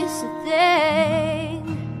wanna miss a thing.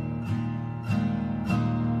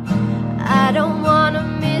 I don't wanna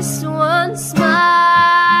miss one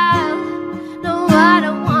smile, no, I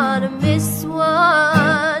don't wanna miss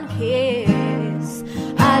one kiss.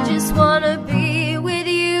 I just wanna be with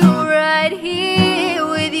you, right here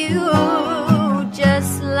with you,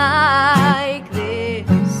 just like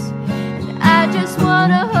this. And I just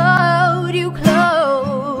wanna hold you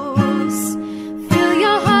close, feel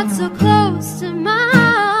your heart so close to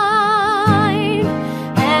mine,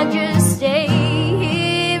 and just stay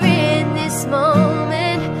here in this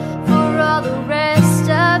moment for all the rest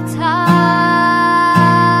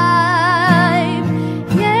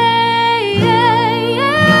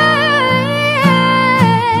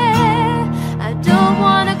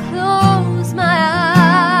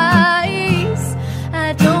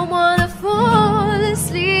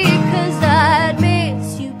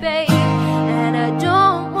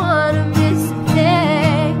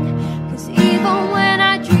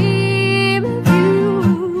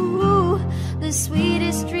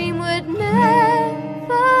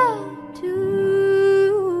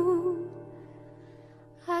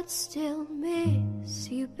still miss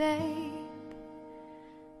you, babe,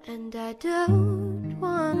 and I don't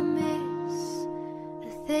wanna miss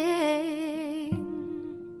a thing.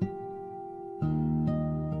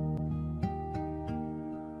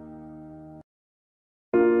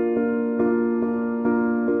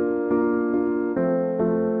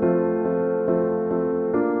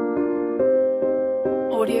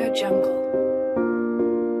 Audio Jungle.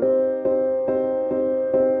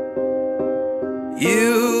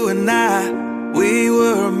 You and I, we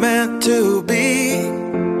were meant to be.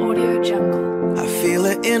 Audio Jungle. I feel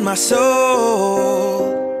it in my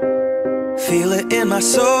soul, feel it in my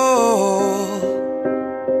soul.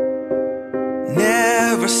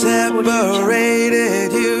 Never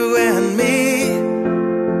separated, you and me.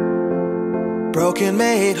 Broken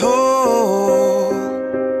made whole,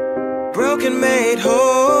 broken made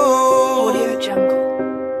whole. Audio Jungle.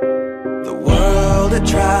 The world that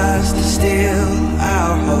tries to steal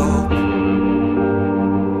our hope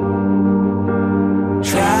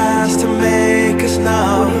tries to make us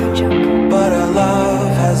numb, but our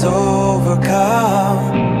love has overcome.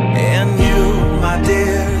 And you, my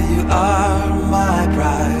dear, you are my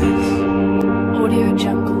prize. Audio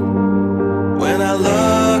Jungle. When I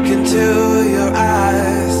look into your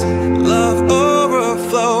eyes, love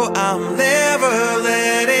overflow, I'm never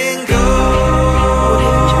letting go.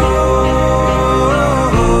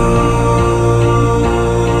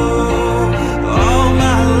 All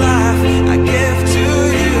my life I give to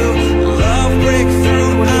you, love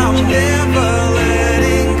breakthrough, I'm never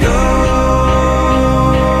letting go.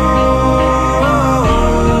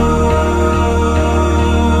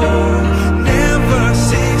 Never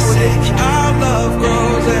ceasing, our love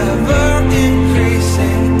grows ever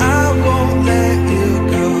increasing, I won't let you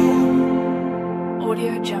go.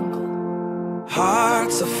 Audio Jungle.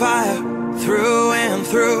 Hearts of fire, through and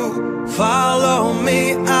through. Follow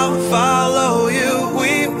me, I'll follow you.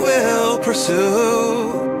 We will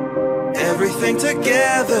pursue everything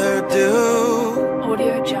together, do.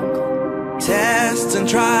 Audio Jungle. Tests and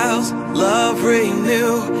trials, love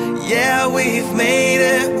renew. Yeah, we've made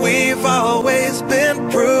it, we've always been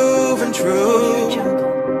proven Audio true. Jungle.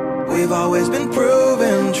 We've always been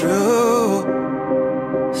proven true.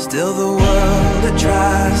 Still the world that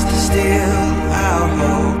tries to steal our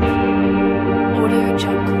hope Audio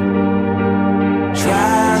Jungle.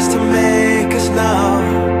 tries to make us numb,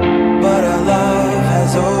 but our love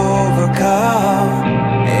has overcome.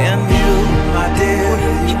 And you, my dear,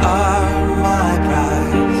 you are my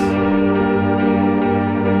prize.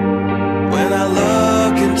 When I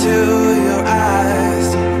look into your eyes,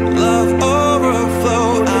 love overflow,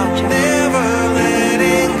 I'm never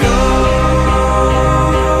letting go.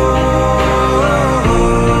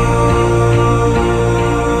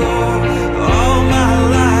 All my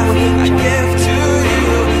life I give to you,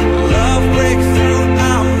 love breakthrough,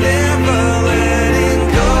 I'm never letting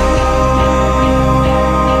go.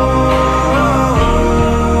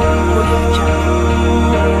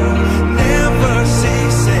 Never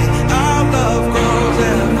ceasing, our love grows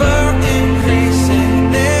ever increasing,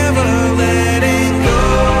 never letting go.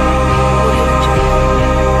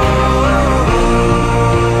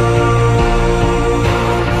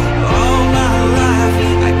 All my life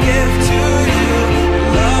I give to you,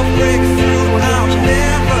 love breakthrough, I'm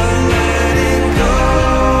never letting go.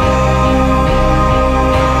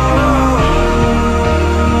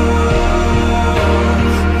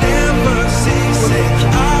 Never ceasing,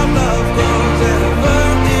 our love grows ever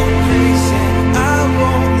increasing, I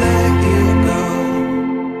won't let you go.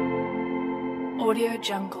 Audio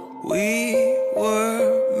Jungle. We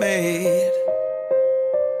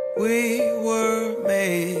were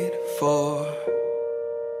made for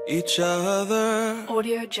each other.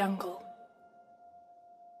 Audio Jungle.